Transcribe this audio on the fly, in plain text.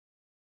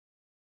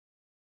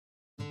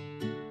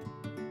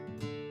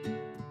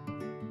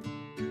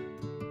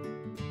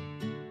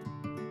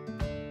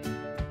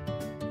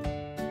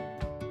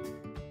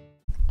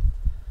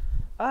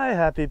Hi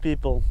happy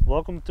people,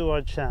 welcome to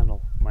our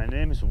channel. My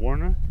name is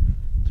Warner.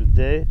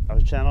 Today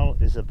our channel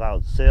is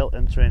about sale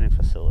and training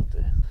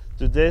facility.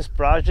 Today's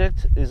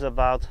project is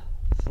about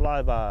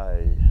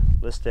flyby.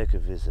 Let's take a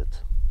visit.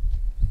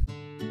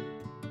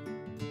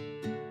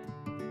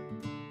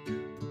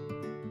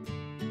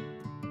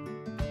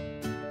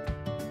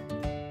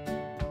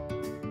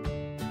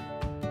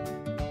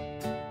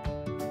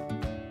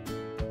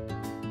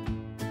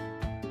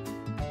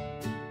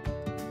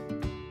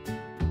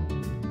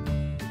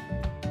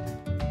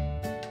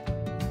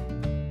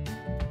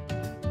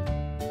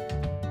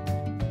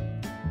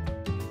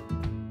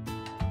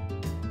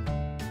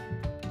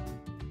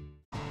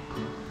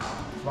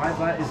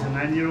 Flyby is a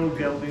 9-year-old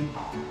gelding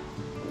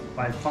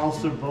by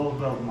Falster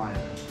Boveldmeyer.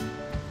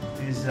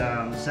 He's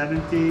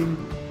 17,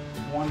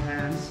 one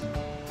hands.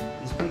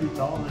 He's pretty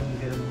tall, let me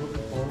get him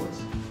looking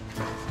forwards.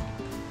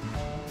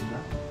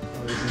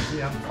 So you can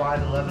see I'm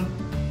 5'11".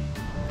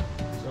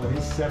 So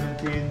he's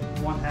 17,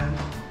 one hand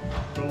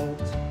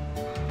old,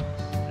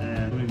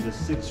 and doing the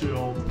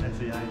 6-year-old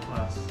FAI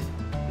class.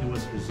 He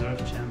was reserve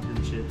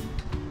championship.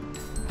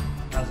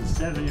 As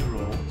a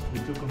 7-year-old, we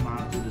took him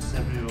out to the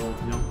 7-year-old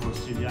young horse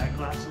CDI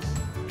classes.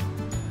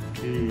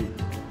 He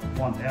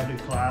won every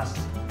class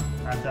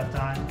at that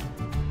time.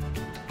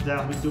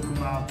 Then we took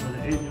him out for the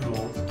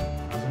 8-year-old.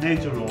 As an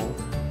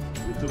 8-year-old,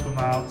 we took him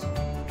out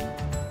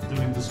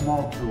doing the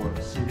small tour,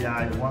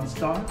 CDI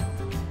 1-star.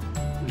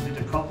 We did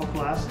a couple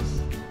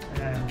classes,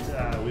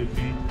 and we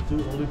beat 2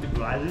 Olympic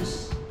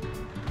riders,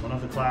 one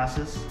of the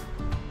classes.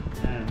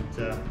 And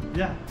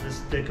yeah, let's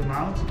take him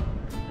out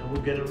and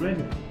we'll get it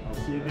ready. I'll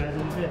see you guys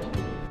in a bit.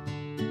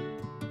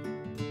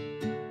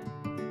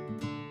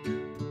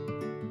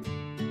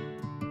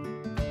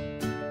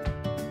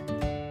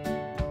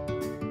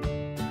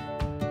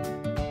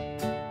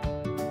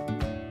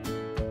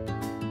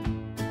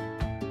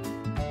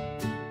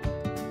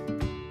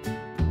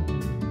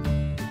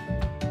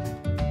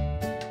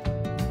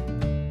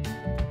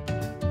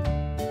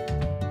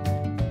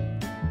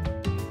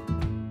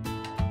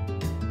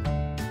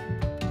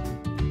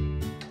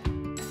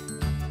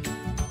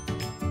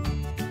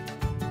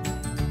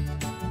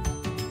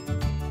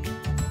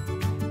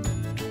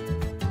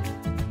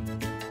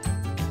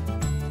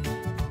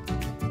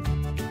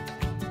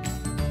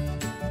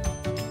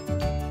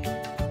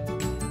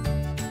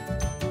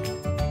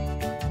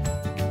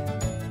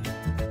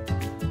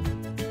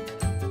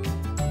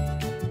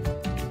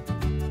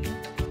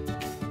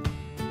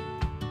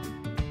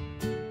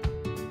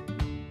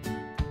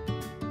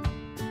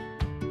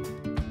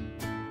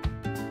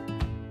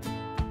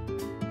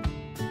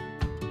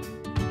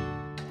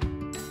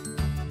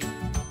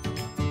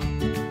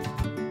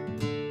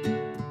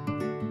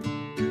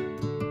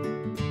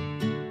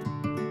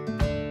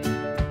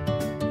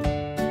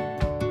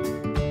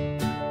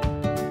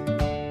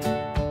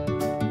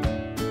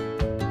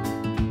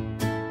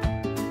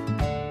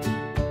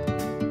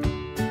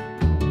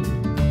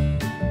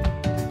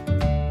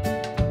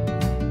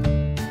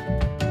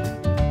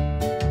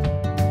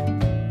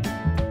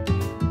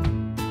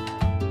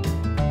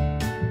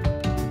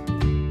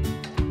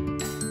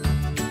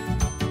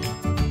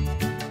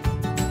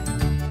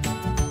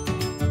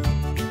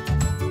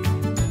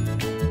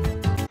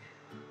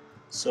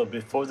 So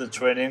before the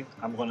training,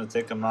 I'm going to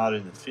take him out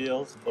in the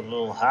field for a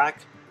little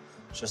hack,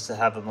 just to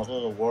have him a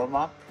little warm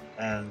up,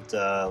 and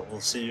we'll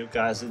see you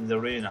guys in the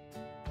arena.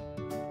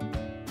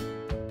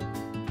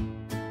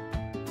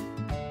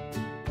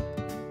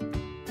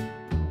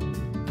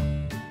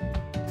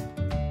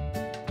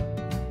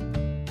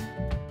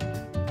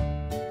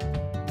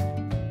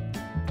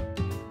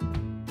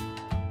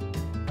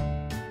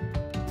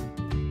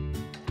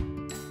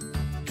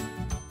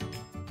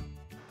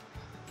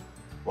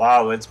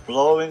 Wow, it's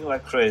blowing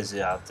like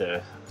crazy out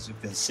there. As you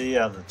can see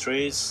on the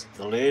trees,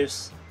 the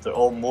leaves, they're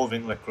all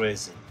moving like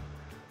crazy.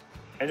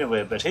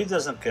 Anyway, but he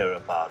doesn't care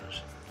about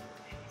it.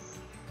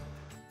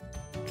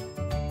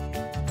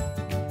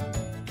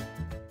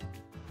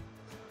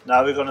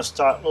 Now we're going to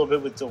start a little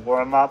bit with the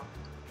warm-up,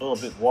 a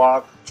little bit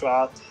walk,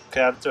 trot,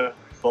 canter,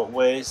 both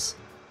ways,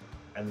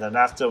 and then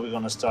after we're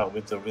going to start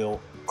with the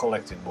real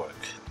collecting work.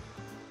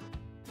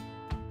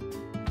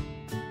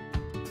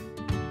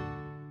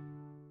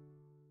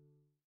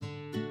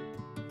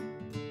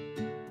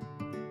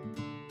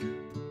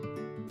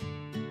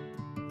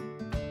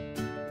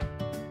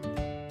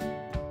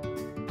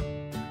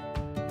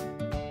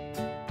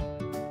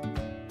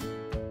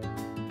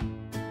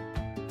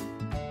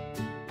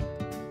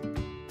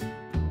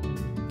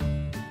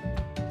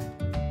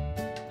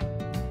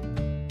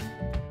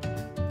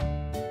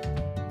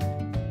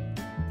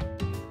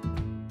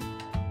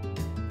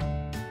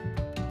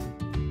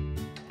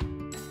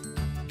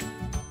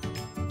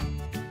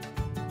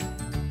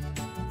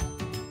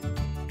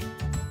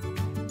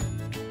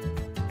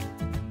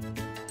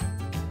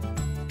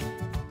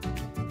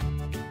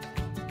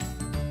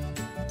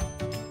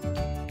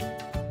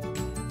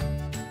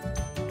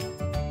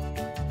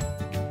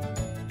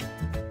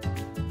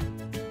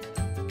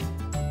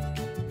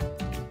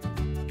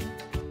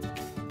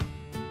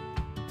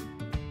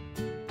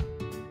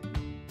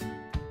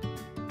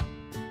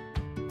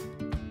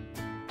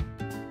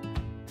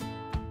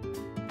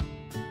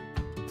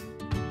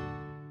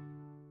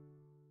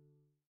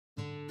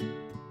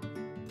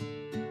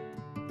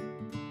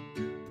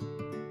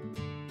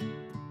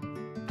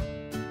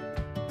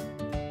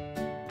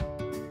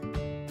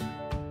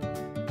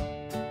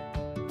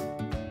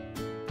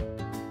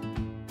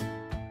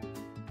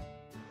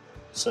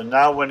 So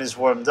now when it's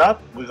warmed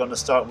up, we're going to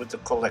start with the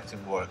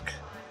collecting work.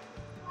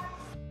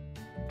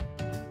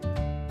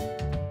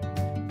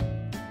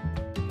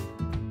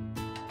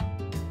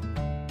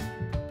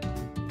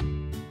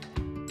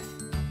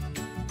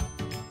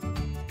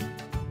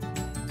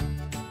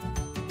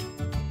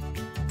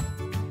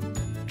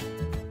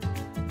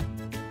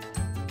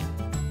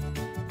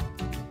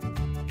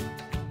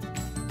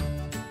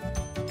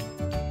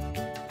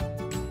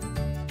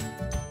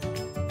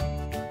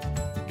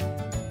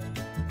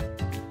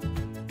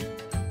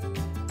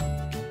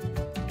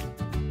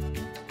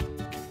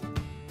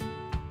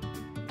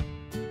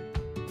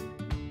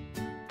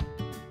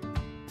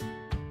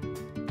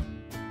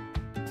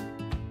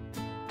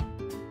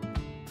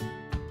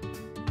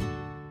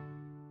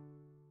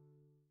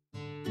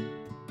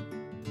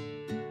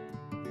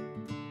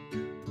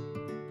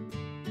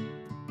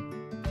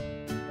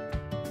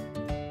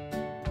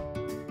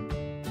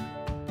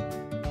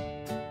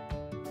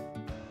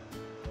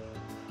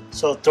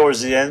 So towards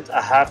the end I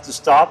have to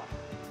stop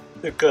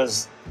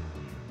because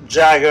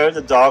Jagger,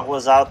 the dog,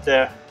 was out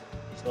there,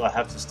 so I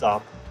have to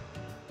stop.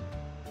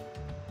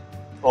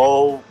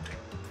 Oh.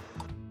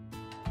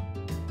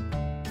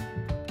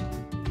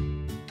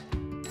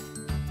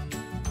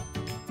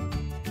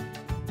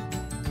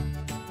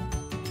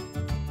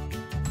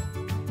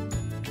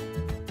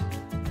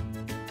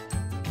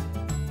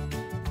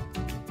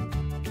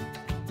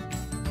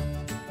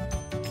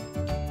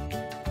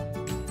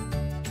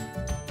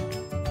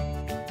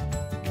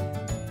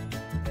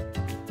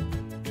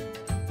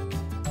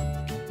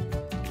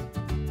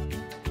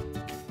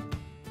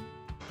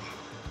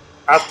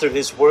 After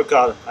his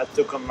workout, I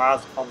took him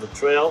out on the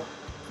trail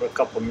for a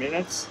couple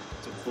minutes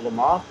to cool him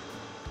off.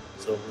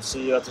 So we'll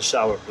see you at the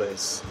shower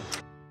place.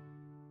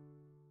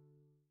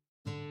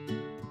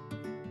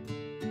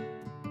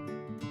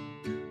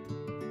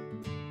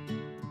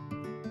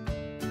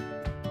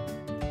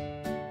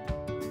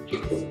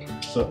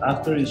 So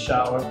after his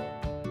shower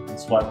and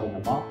swiping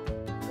him off,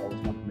 I always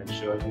want to make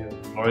sure here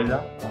in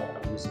Florida,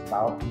 I use a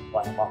towel to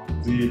wipe him off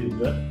really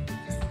good.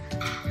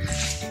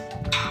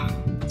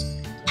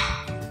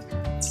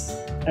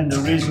 And the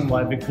reason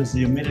why, because the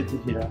humidity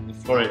here in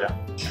Florida,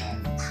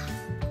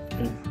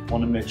 you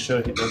want to make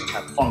sure he doesn't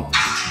have fungus.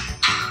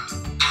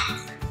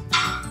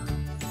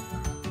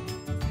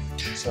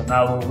 So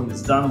now when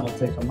it's done, we'll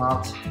take him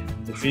out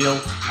in the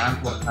field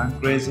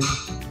and grazing.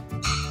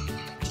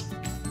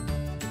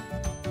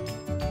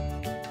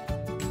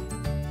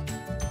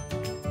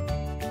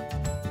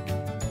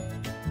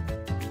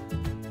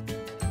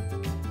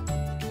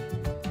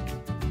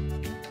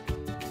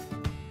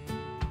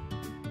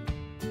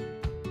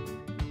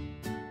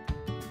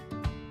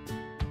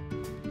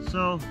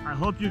 So I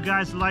hope you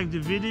guys liked the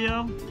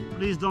video.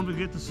 Please don't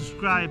forget to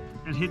subscribe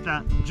and hit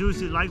that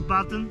juicy like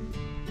button.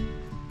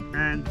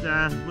 And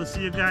we'll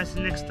see you guys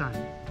next time.